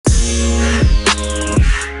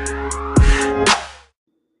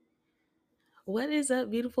What is up,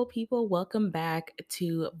 beautiful people? Welcome back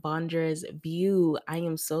to Bondra's View. I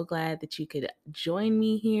am so glad that you could join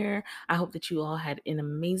me here. I hope that you all had an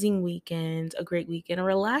amazing weekend, a great weekend, a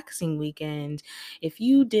relaxing weekend. If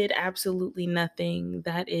you did absolutely nothing,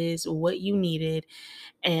 that is what you needed,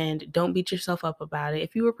 and don't beat yourself up about it.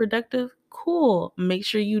 If you were productive, cool. Make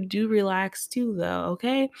sure you do relax too, though,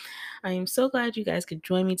 okay? I am so glad you guys could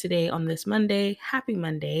join me today on this Monday. Happy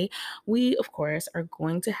Monday. We, of course, are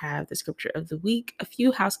going to have the scripture of the week, a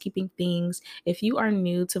few housekeeping things. If you are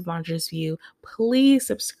new to Vondra's View, please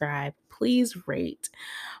subscribe, please rate,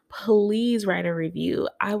 please write a review.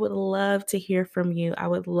 I would love to hear from you. I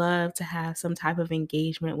would love to have some type of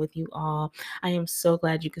engagement with you all. I am so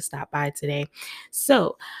glad you could stop by today.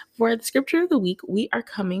 So, for the scripture of the week, we are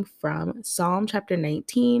coming from Psalm chapter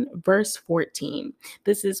 19, verse 14.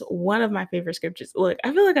 This is one of my favorite scriptures. Look,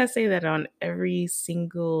 I feel like I say that on every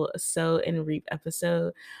single Sow and Reap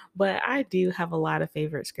episode, but I do have a lot of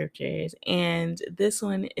favorite scriptures, and this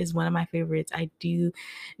one is one of my favorites. I do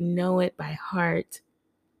know it by heart.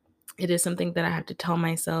 It is something that I have to tell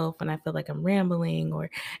myself when I feel like I'm rambling, or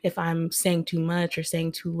if I'm saying too much or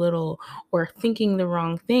saying too little or thinking the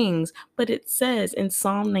wrong things. But it says in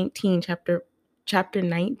Psalm 19, chapter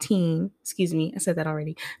 19, excuse me, I said that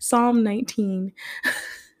already. Psalm 19,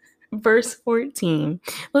 verse 14.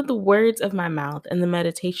 Let the words of my mouth and the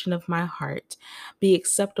meditation of my heart be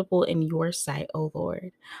acceptable in your sight, O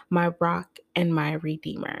Lord, my rock and my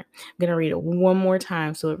redeemer. I'm going to read it one more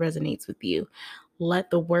time so it resonates with you.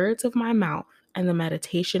 Let the words of my mouth and the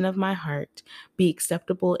meditation of my heart be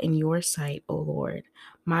acceptable in your sight, O Lord,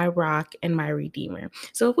 my rock and my redeemer.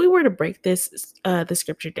 So if we were to break the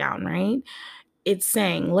scripture down, right? It's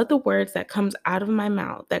saying, let the words that come out of my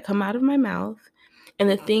mouth, and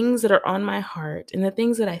the things that are on my heart and the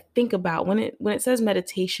things that I think about when it says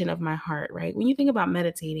meditation of my heart, right? When you think about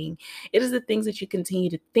meditating, it is the things that you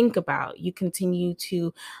continue to think about. You continue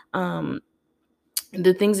to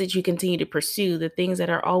the things that you continue to pursue, the things that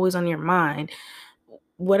are always on your mind,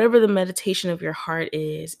 whatever the meditation of your heart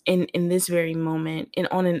is in this very moment and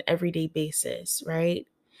on an everyday basis, right?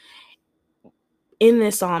 In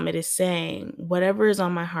this psalm, it is saying, whatever is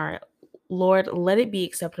on my heart, Lord, let it be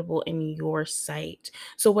acceptable in your sight.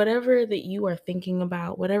 So whatever that you are thinking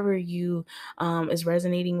about, whatever you is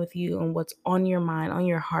resonating with you and what's on your mind, on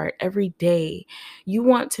your heart every day, you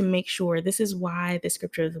want to make sure. This is why the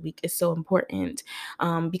scripture of the week is so important,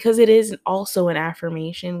 because it is also an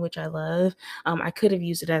affirmation, which I love. I could have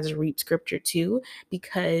used it as a reap scripture too,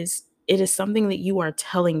 because it is something that you are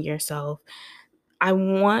telling yourself. I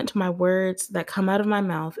want my words that come out of my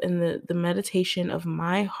mouth and the meditation of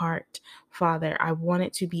my heart, Father, I want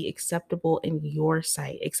it to be acceptable in your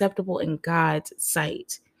sight, acceptable in God's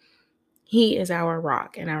sight. He is our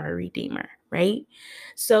rock and our redeemer, right?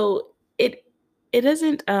 So it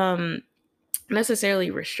doesn't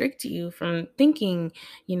necessarily restrict you from thinking,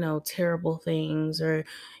 terrible things, or,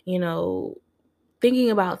 you know,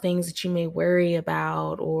 thinking about things that you may worry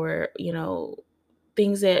about, or,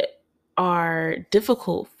 things that are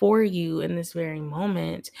difficult for you in this very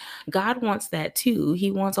moment. God wants that too.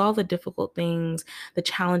 He wants all the difficult things, the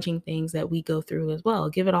challenging things that we go through as well.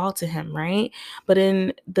 Give it all to him, right? But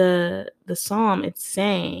in the psalm, it's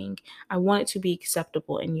saying, I want it to be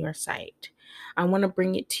acceptable in your sight. I want to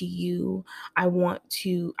bring it to you. I want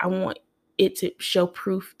it to show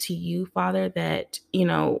proof to you, Father, that,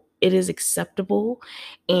 it is acceptable,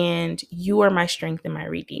 and you are my strength and my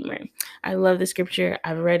redeemer. I love the scripture.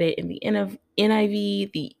 I've read it in the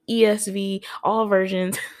NIV, the ESV, all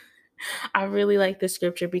versions. I really like this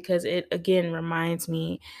scripture because it again reminds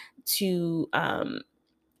me to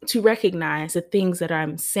recognize the things that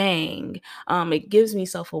I'm saying. It gives me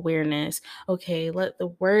self-awareness. Okay, let the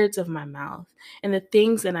words of my mouth and the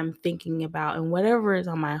things that I'm thinking about and whatever is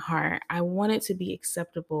on my heart, I want it to be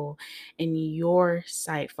acceptable in your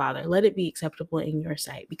sight, Father. Let it be acceptable in your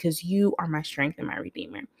sight, because you are my strength and my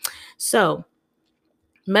redeemer. So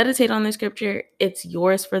meditate on the scripture. It's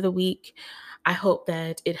yours for the week. I hope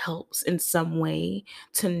that it helps in some way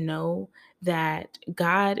to know that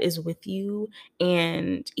God is with you,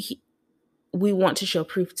 and we want to show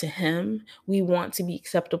proof to him. We want to be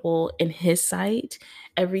acceptable in his sight.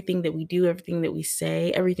 Everything that we do, everything that we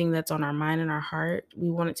say, everything that's on our mind and our heart, we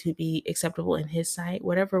want it to be acceptable in his sight.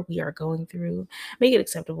 Whatever we are going through, make it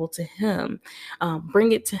acceptable to him.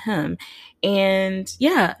 Bring it to him. And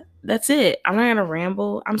yeah, that's it. I'm not going to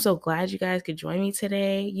ramble. I'm so glad you guys could join me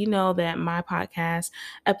today. You know that my podcast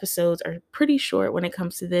episodes are pretty short when it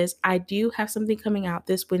comes to this. I do have something coming out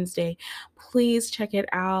this Wednesday. Please check it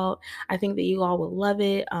out. I think that you all will love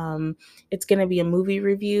it. It's going to be a movie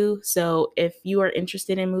review. So if you are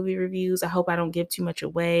interested in movie reviews, I hope I don't give too much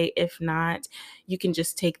away. If not, you can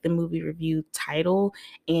just take the movie review title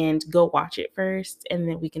and go watch it first, and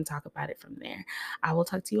then we can talk about it from there. I will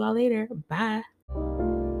talk to you all later. Bye.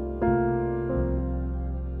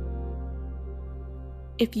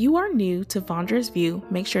 If you are new to Vondra's View,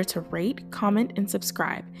 make sure to rate, comment, and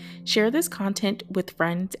subscribe. Share this content with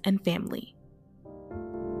friends and family.